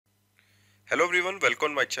Hello everyone,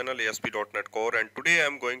 welcome my channel ASP.NET Core, and today I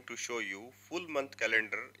am going to show you full month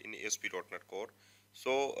calendar in ASP.NET Core.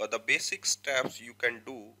 So the basic steps you can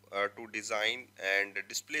do to design and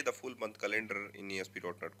display the full month calendar in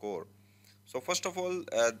ASP.NET Core. So first of all,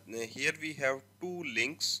 here we have two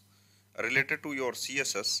links related to your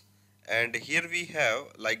CSS, and here we have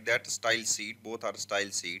like that style sheet, both are style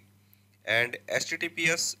sheet, and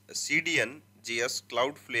https cdn gs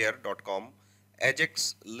cloudflare.com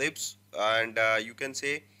ajax libs, and you can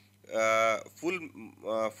say full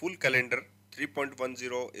calendar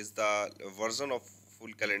 3.10 is the version of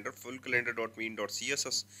full calendar, full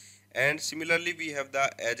calendar.mean.css, and similarly we have the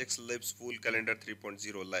ajax libs full calendar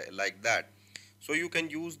 3.0 like that. So you can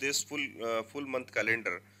use this full month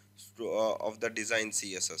calendar of the design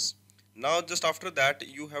CSS. Now just after that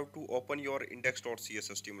you have to open your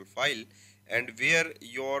index.cshtml file, and where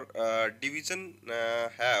your division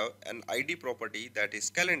have an ID property that is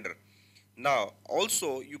calendar. Now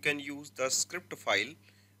also you can use the script file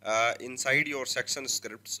inside your section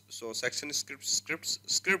scripts. So section scripts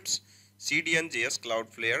cdn.js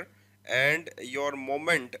cloudflare and your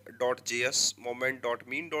moment.js,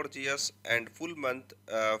 moment.mean.js, and full month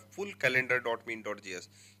full calendar.mean.js.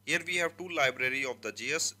 Here we have two library of the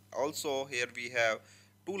JS. Also here we have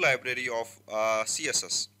two library of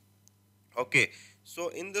CSS. Okay, so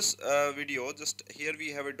in this video, just here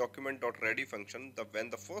we have a document.ready function. When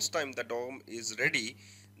the first time the DOM is ready,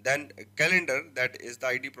 then calendar, that is the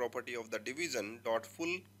ID property of the division dot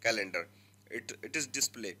full calendar, it is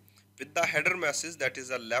display with the header message, that is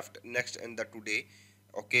the left, next, and the today.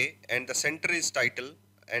 Okay, and the center is title,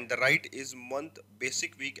 and the right is month,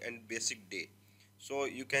 basic week, and basic day. So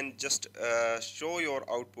you can just show your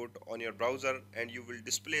output on your browser, and you will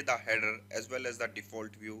display the header as well as the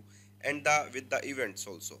default view and the with the events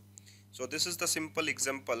also. So this is the simple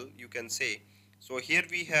example you can say. So here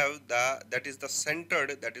we have that is the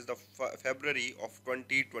centered, that is the February of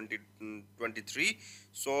 2023.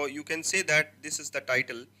 So you can say that this is the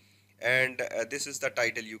title, and this is the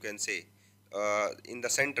title you can say in the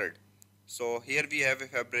centered. So here we have a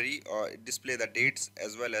February, display the dates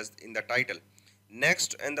as well as in the title,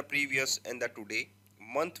 next and the previous and the today,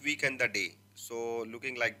 month, week, and the day. So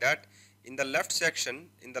looking like that. In the left section,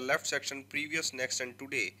 previous, next, and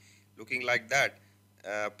today, looking like that,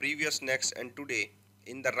 previous, next, and today.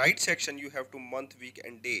 In the right section you have to month, week,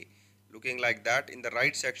 and day, looking like that. In the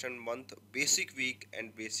right section, month, basic week,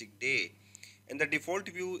 and basic day. And the default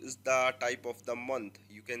view is the type of the month.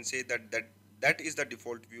 You can say that is the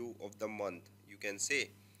default view of the month, you can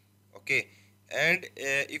say. Okay, and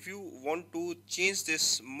if you want to change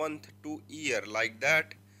this month to year like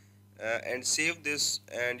that, and save this,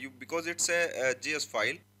 and you, because it's a JS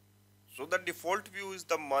file, so the default view is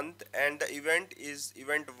the month, and the event is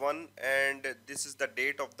event 1, and this is the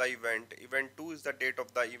date of the event. Event 2 is the date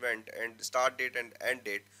of the event, and start date and end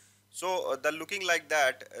date. So the looking like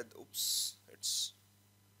that, oops, it's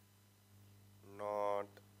not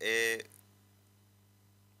a,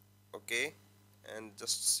 okay, and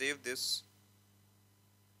just save this.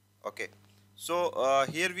 Okay, so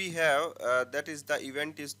here we have that is the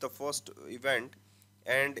event is the first event,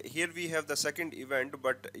 and here we have the second event,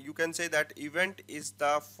 but you can say that event is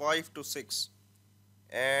the 5 to 6,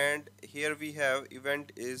 and here we have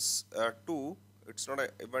event is 2. It's not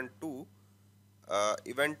a event 2.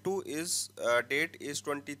 Event 2 is date is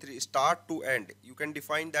 23, start to end. You can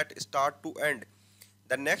define that start to end.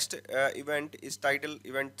 The next event is title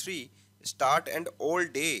event 3, start and all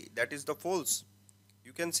day, that is the false,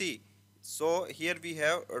 you can see. So here we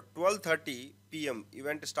have 12:30 p.m.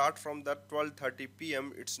 event start from the 12:30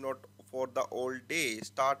 p.m. It's not for the all day,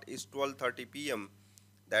 start is 12:30 p.m.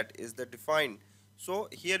 that is the define. So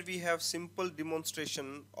here we have simple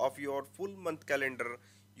demonstration of your full month calendar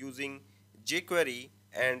using jQuery,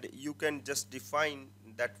 and you can just define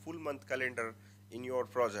that full month calendar in your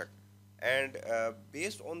project. And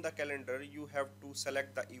based on the calendar you have to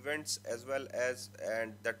select the events as well as,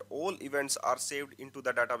 and that all events are saved into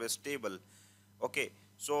the database table. Okay,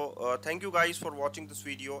 so thank you guys for watching this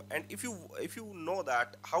video, and if you know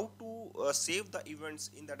that how to save the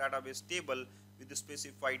events in the database table with the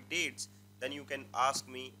specified dates, then you can ask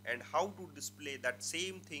me, and how to display that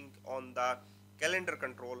same thing on the calendar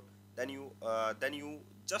control, then you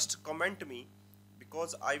just comment me,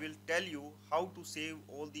 because I will tell you how to save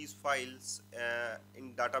all these files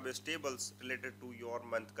in database tables related to your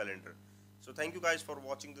month calendar. So thank you guys for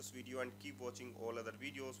watching this video, and keep watching all other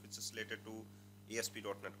videos which is related to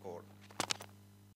ASP.NET Core.